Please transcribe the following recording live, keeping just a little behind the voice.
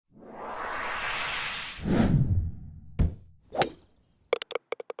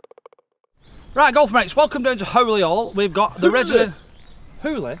Right, golf mates, welcome down to Holy Hall. We've got the resident...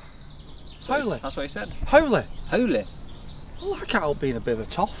 Holy? Holy? That's what he said. Holy? Holy. Well, I can't help being a bit of a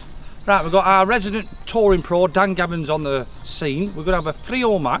toff. Right, we've got our resident touring pro, Dan GAVINS, on the scene. We're going to have a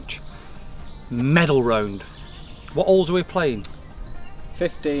 3-hole match. Medal round. What holes are we playing?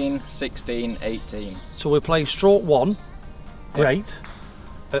 15, 16, 18. So we're playing stroke 1. Great.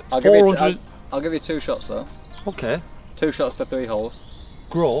 At I'll 400... I'll give you 2 shots though. Okay. 2 shots for 3 holes.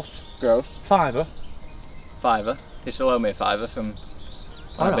 Gross. Gross. Fiver. Fiver. You still owe me a fiver from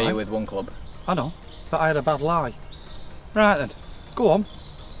when I beat you with 1 club. I know, but I had a bad lie. Right then, go on.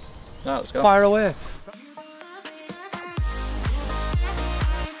 Right, let's go. Fire away.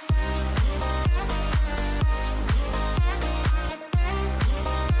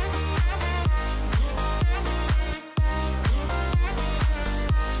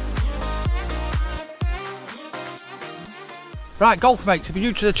 Right, golf mates, if you're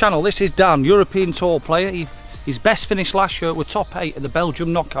new to the channel, this is Dan, European Tour player. His best finish last year were top 8 at the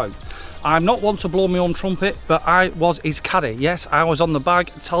Belgium Knockout. I'm not one to blow my own trumpet, but I was his caddy. Yes, I was on the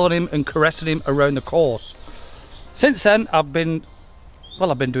bag telling him and caressing him around the course. Since then, I've been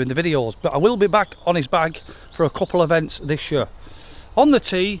doing the videos, but I will be back on his bag for a couple of events this year. On the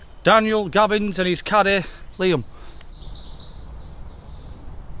tee, Daniel GAVINS and his caddy, Liam.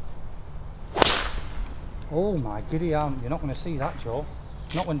 Oh my giddy arm, you're not going to see that, Joe.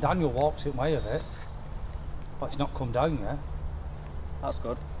 Not when Daniel walks in way of it. But it's not come down yet. That's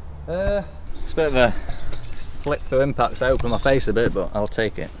good. It's a bit of a flip through impact, so I open my face a bit, but I'll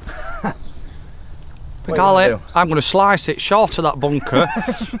take it. I'm going to slice it short of that bunker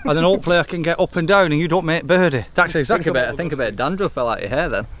and then hopefully I can get up and down and you don't make birdie. That's exactly I think a bit of dandruff fell out your hair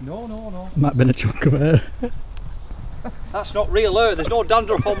then. No. Might have been a chunk of hair. That's not real hair, there's no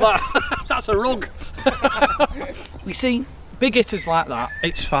dandruff on that. That's a rug. You see, big hitters like that,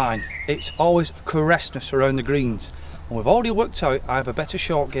 it's fine. It's always caressness around the greens. And we've already worked out I have a better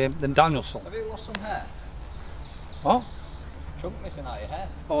short game than Danielson. Have you lost some hair? What? Chunk missing out your hair.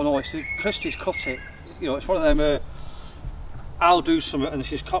 Oh no, it's Christy's cut it. You know, it's one of them, I'll do something and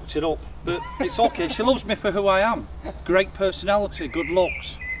she's cocked it up. But it's okay, she loves me for who I am. Great personality, good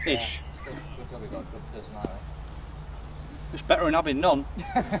looks, ish. Yeah, good job you've got a good personality. It's better than having none.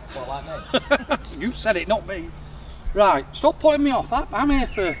 Well, like me. You said it, not me. Right, stop putting me off. I'm here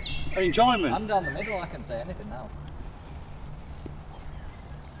for enjoyment. I'm down the middle, I can say anything now.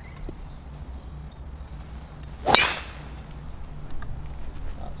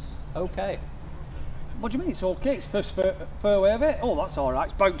 That's okay. What do you mean it's okay? It's first fairway of it? Oh, that's alright,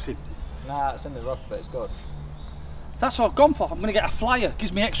 it's bouncing. Nah, it's in the rough, but it's good. That's what I've gone for. I'm going to get a flyer,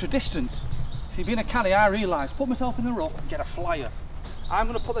 gives me extra distance. See, being a caddy, I realise, put myself in the rough and get a flyer. I'm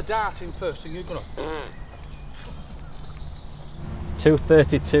going to put the dart in first and you're going to...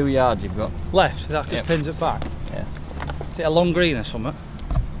 232 yards you've got. Left, that just pins it back. Yeah. Is it a long green or something?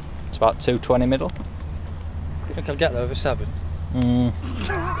 It's about 220 middle. You think I'll get there over 7?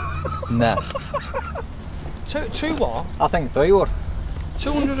 Nah. Two what? I think 3 would.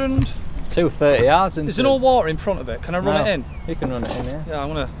 200 and... 230 yards. Is there no water in front of it? Can I run it in? You can run it in, yeah. Yeah,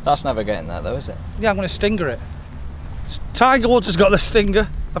 I'm going to... That's never getting there though, is it? Yeah, I'm going to stinger it. Tiger Woods has got the stinger,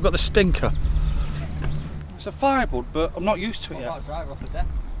 I've got the stinker. It's a firewood, but I'm not used to it yet. What about driver off the deck?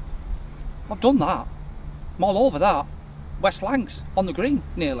 I've done that. I'm all over that. West Lancs, on the green,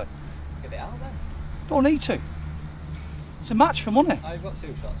 nearly. Give it out then. Don't need to. It's a match for money. Oh, you've got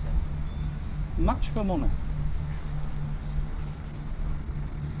 2 shots then. Match for money.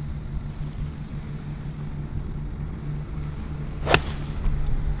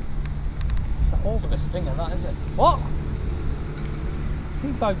 It's a bit stinger that, is it? What?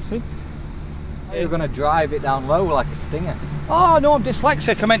 Keep bouncing. You're going to drive it down low like a stinger. Oh no, I'm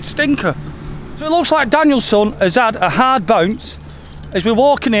dyslexic, I meant stinker. So it looks like Danielson has had a hard bounce. As we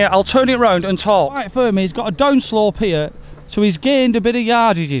walk in here, I'll turn it round and talk. Right for me, he's got a down slope here, so he's gained a bit of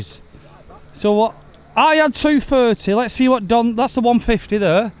yardages. So what? I had 230, let's see what Don, that's the 150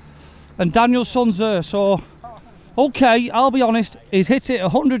 there. And Danielson's there, so... Okay, I'll be honest, he's hit it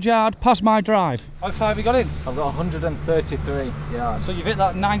 100 yards past my drive. How far have you got in? I've got 133 yards. So you've hit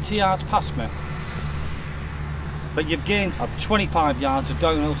that 90 yards past me. But you've gained 25 yards of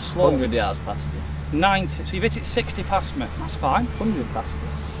downhill slope. 100 yards past you. 90, so you've hit it 60 past me. That's fine. 100 past you.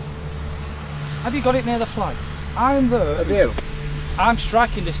 Have you got it near the flag? I'm there. Have you? I'm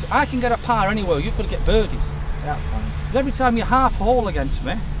striking distance. I can get a par anywhere, you've got to get birdies. Yeah, fine. Because every time you're half a hole against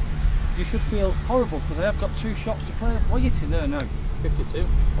me, you should feel horrible because I have got 2 shots to play. What are you hitting there now? 52.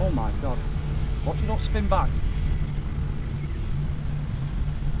 Oh my god. What, you don't spin back?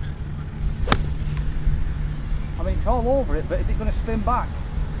 I mean, it's all over it, but is it going to spin back?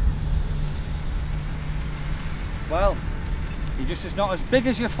 Well, you're just as not as big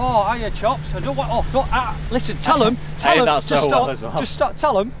as you thought, are you, Chops? I don't want. Oh, don't, listen, tell them. Just stop.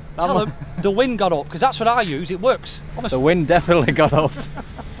 Tell them. The wind got up, because that's what I use. It works. Honestly. The wind definitely got up.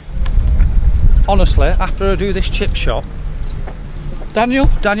 Honestly, after I do this chip shot, Daniel,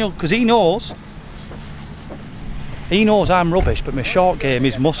 because he knows I'm rubbish, but my short game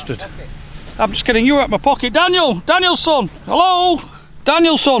is mustard. I'm just getting you out of my pocket. Danielson, hello,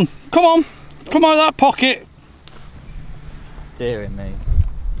 Danielson, come on, come out of that pocket. Dear me.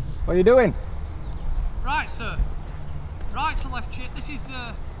 What are you doing? Right, sir. Right to left chip. This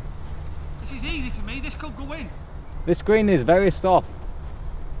is easy for me. This could go in. This green is very soft.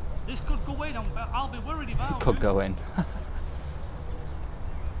 This could go in. I'll be worried about it. Could go in.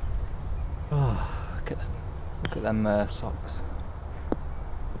 Oh, look at them socks.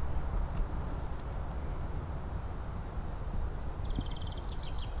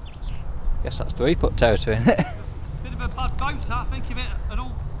 Guess that's 3-putt territory, isn't it? Bit of a bad bounce, I think of it an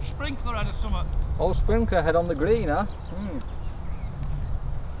old sprinkler head or something. Old sprinkler head on the green, huh?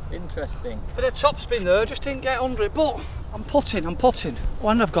 Interesting. Bit of topspin there, just didn't get under it, but I'm putting.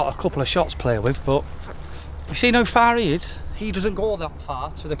 Well, and I've got a couple of shots to play with, but you see how far he is? He doesn't go that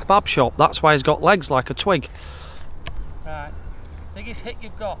far to the kebab shop, that's why he's got legs like a twig. Right, biggest hit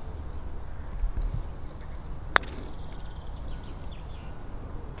you've got.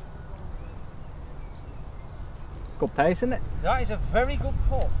 Good pace, isn't it? That is a very good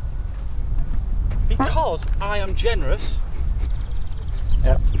putt. Because I am generous.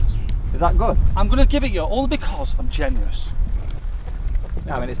 Yep. Is that good? I'm going to give it you all because I'm generous.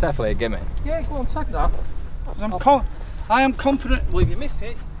 Yeah, I mean, it's definitely a gimme. Yeah, go on, take that. I am confident. Well, if you miss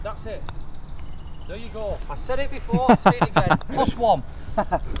it, that's it. There you go. I said it before, I'll say it again. +1.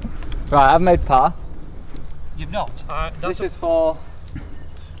 Right, I've made par. You've not. This is for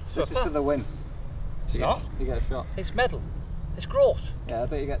the win. It's not. You get a shot. It's medal. It's gross. Yeah, I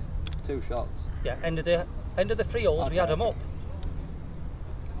bet you get 2 shots. Yeah, end of the 3 holes, we had them up.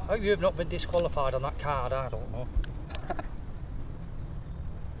 How you have not been disqualified on that card, I don't know.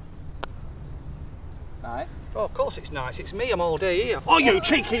 Nice. Oh, of course it's nice. It's me, I'm all day here. Oh, you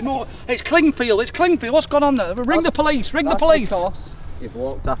cheeky more. It's Clingfield. What's gone on there? Ring the police. Because you've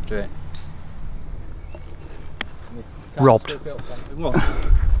walked after it. Robbed.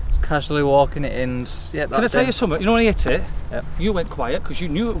 Casually walking it in. Yeah, Can I tell you something? You know when you hit it? Yep. You went quiet because you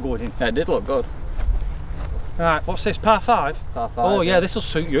knew it was going in. Yeah, it did look good. Right, what's this? Par 5? Par 5. Oh yeah, this will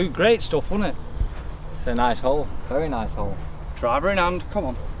suit you. Great stuff, won't it? It's a nice hole. Very nice hole. Driver in hand, come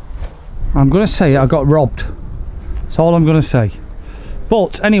on. I'm going to say I got robbed. That's all I'm going to say.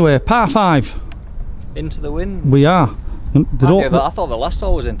 But anyway, par 5. Into the wind. We are. I thought the last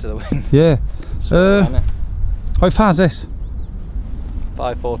hole was into the wind. Yeah. How far's this?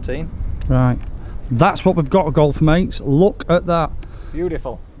 514. Right. That's what we've got, golf mates. Look at that.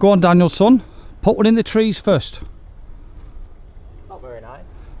 Beautiful. Go on, Danielson. Put one in the trees first. Not very nice.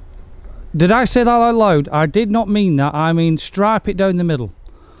 Did I say that out loud? I did not mean that. I mean stripe it down the middle.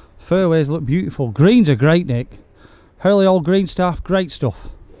 Fairways look beautiful. Greens are great, Nick. Hurley all green stuff, great stuff.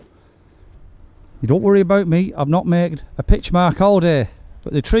 You don't worry about me. I've not made a pitch mark all day.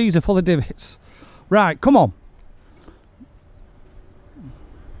 But the trees are full of divots. Right, come on.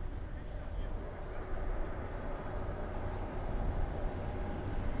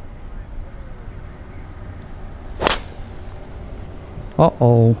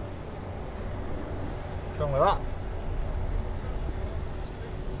 Uh-oh. What's wrong with that?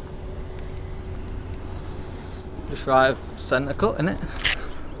 Just right of centre cut, innit?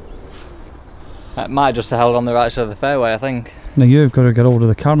 It might just have held on the right side of the fairway, I think. Now you've got to get hold of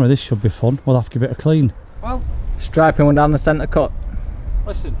the camera. This should be fun. We'll have to give it a clean. Well, striping one down the centre cut.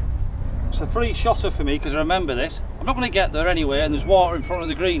 Listen, it's a free shotter for me because I remember this. I'm not going to get there anyway, and there's water in front of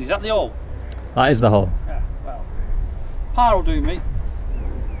the green. Is that the hole? That is the hole. Yeah, well, par will do me.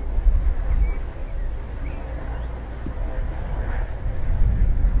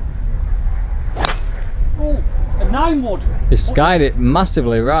 Oh, a 9-wood. It's skied it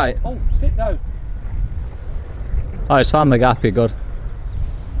massively right. Oh, sit down. Oh, it's found the gap, you're good.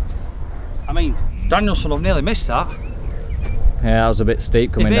 I mean, Danielson have nearly missed that. Yeah, that was a bit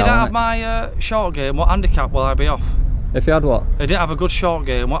steep coming down. If he didn't have my short game, what handicap will I be off? If you had what? If I didn't have a good short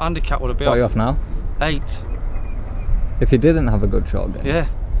game, what handicap would I be off? What are you off now? 8. If you didn't have a good short game? Yeah.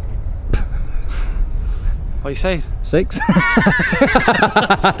 What are you saying? 6.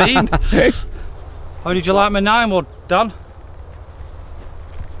 Steamed. How did you like my 9-wood, Dan?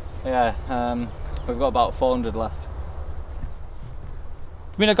 Yeah, we've got about 400 left.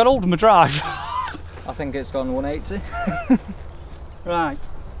 I mean, I got hold of my drive. I think it's gone 180. Right.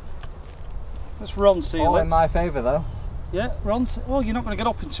 Let's Ron seal All it. in my favour though. Yeah, Ron. Oh, you're not going to get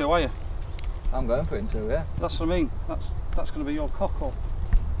up in 2, are you? I'm going for it in 2, yeah. That's what I mean. That's going to be your cock up.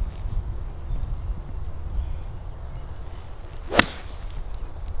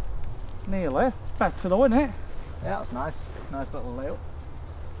 Nearly. Better though, isn't it? Yeah, that's nice. Nice little layup.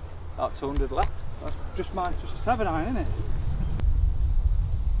 About 200 left. That's just a 7-iron, isn't it?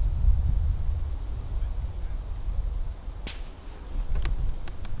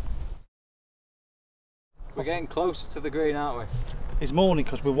 We're getting closer to the green, aren't we? It's morning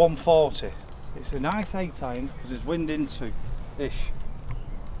because we're 140. It's a nice 8-iron because there's wind into-ish.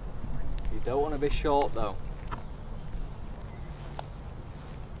 You don't want to be short though.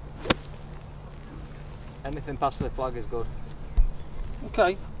 Anything past the flag is good.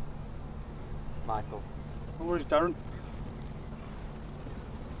 Okay. Michael. No worries, Darren.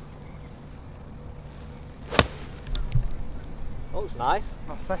 Oh, it's nice.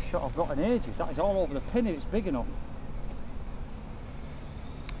 That fresh shot I've got in ages. That is all over the pin and it's big enough.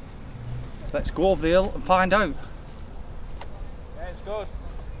 Let's go over the hill and find out. Yeah, it's good.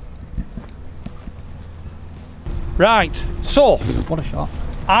 Right, so What a shot.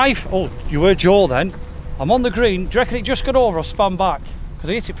 oh, you heard Joe then. I'm on the green. Do you reckon it just got over or span back? Because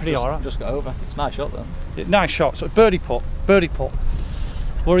I hit it pretty alright. Just got over. It's a nice shot though. Nice shot. So birdie putt. Birdie putt.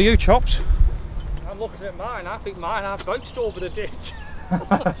 Where are you, Chops? I'm looking at mine. I think mine have bounced over the ditch.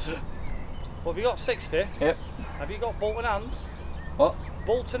 Well, have you got 60? Yep. Have you got Bolton hands? What?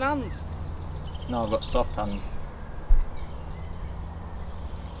 Bolton hands. No, I've got soft hands.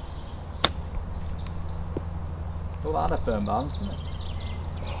 Well, that had a firm bounce, isn't it?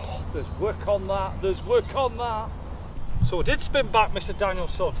 Oh, there's work on that. There's work on that. So it did spin back, Mr.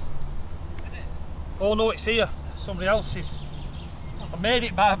 Danielson. Oh no, it's here. Somebody else's. I made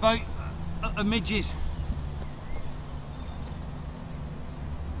it by about a midges.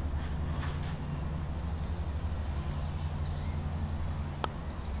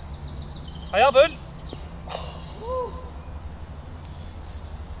 I haven't.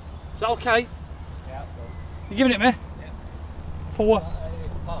 Is that okay? Yeah, You giving it me? Yeah. For what?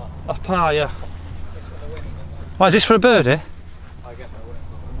 Par. That's par, yeah. Why is this for a birdie? I get my win.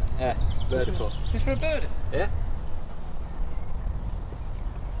 Yeah, birdie putt. This for a birdie? Yeah.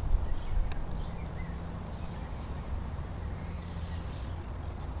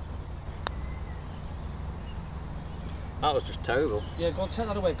 That was just terrible. Yeah, go and take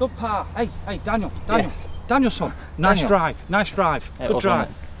that away. Good par. Hey, Daniel. Yes. Danielson. Nice Daniel. drive. Nice drive. It Good was, drive.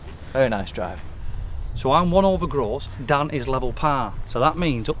 wasn't it? Very nice drive. So I'm 1 over gross. Dan is level par. So that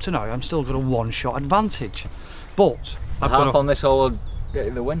means up to now I'm still got a 1-shot advantage. But I've Half got on this hole would get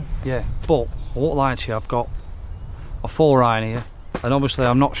you the win. yeah. But I won't lie to you. I've got a 4-iron here, and obviously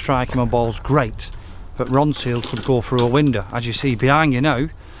I'm not striking my balls great. But Ron Seal could go through a window, as you see behind you now.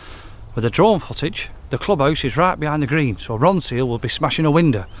 With the drone footage, the clubhouse is right behind the green, so Ron Seal will be smashing a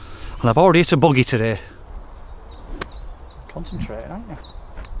window. And I've already hit a buggy today. Concentrating, aren't you?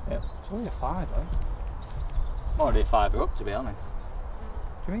 Yeah. It's only a 5, though. I'm already 5 up, to be honest.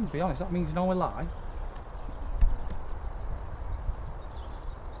 Do you mean, to be honest, that means you know we lie?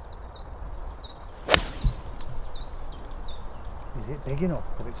 Is it big enough?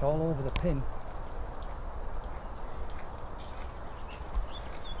 Because it's all over the pin.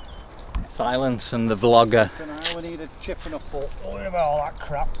 Silence and the vlogger. Now we need a chip and a putt. Don't worry about all that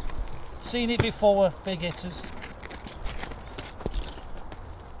crap. Seen it before, big hitters.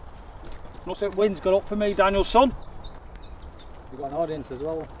 What's it? Wind's got up for me, Danielson. You've got an audience as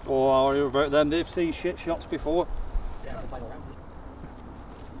well. Oh, I'll worry about them. They've seen shit shots before. Yeah, that's fine.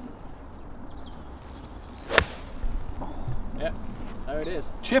 Yeah, there it is.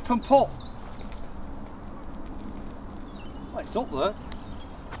 Chip and putt. Well, it's up there.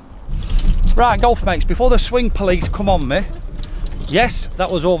 Right, golf mates, before the swing police come on me, yes, that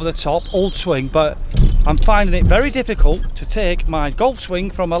was over the top, old swing, but I'm finding it very difficult to take my golf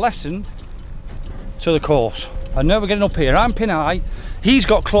swing from a lesson to the course. I know we're getting up here, I'm pin high, he's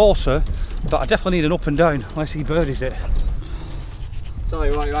got closer, but I definitely need an up and down unless he birdies it. Tell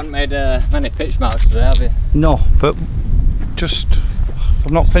you what, you haven't made many pitch marks today, have you? No, but just,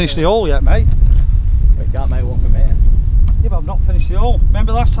 I've not finished the hole yet, mate. But you can't make one from here. Yeah, but I've not finished the hole.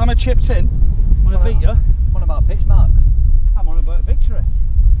 Remember last time I chipped in when I beat you? What about pitch marks? I'm on about a victory.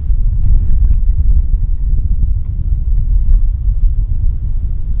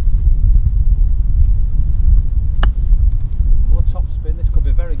 Well, a top spin, this could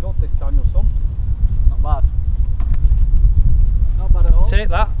be very good, this Danielson. Not bad. Not bad at all. Take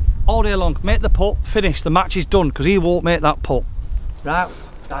that, all day long, make the putt, finish, the match is done, because he won't make that putt. Right,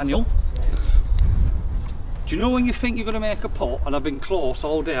 Daniel. Do you know when you think you're going to make a putt, and I've been close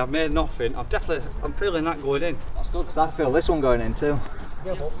all day, I've made nothing, I'm feeling that going in. That's good, because I feel this one going in too.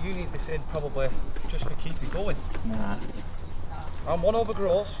 Yeah, but you need this in probably just to keep you going. Nah. I'm 1 over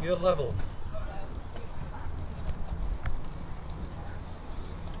gross, you're level.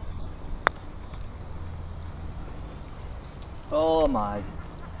 Oh my.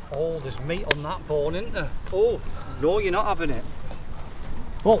 Oh, there's meat on that bone, isn't there? Oh, no, you're not having it.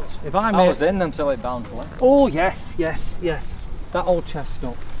 But if I I was in until it bounced left. Oh, yes, yes, yes. That old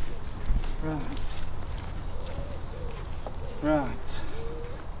chestnut. Right. Right.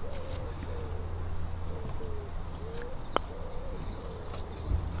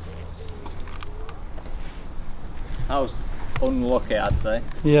 I was unlucky, I'd say.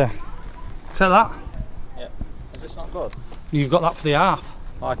 Yeah. Take that. Yeah. Is this not good? You've got that for the half.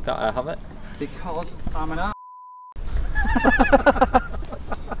 Why can't I have it? Because I'm an ass.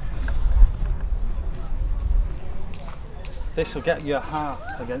 This will get you a half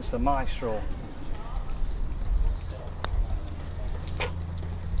against the Maestro.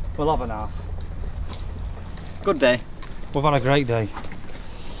 We'll have an half. Good day. We've had a great day.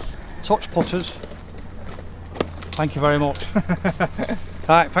 Touch putters. Thank you very much.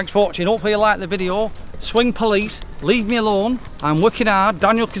 Right, thanks for watching. Hopefully you liked the video. Swing police, leave me alone. I'm working hard.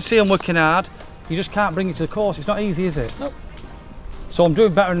 Daniel can see I'm working hard. You just can't bring it to the course. It's not easy, is it? Nope. So I'm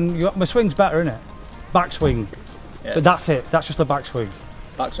doing better than you. My swing's better, isn't it? Backswing. Yes. But that's it. That's just the backswing.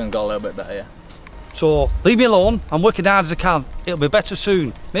 Backswing got a little bit better, yeah. So leave me alone. I'm working hard as I can. It'll be better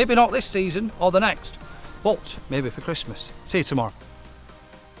soon. Maybe not this season or the next, but maybe for Christmas. See you tomorrow.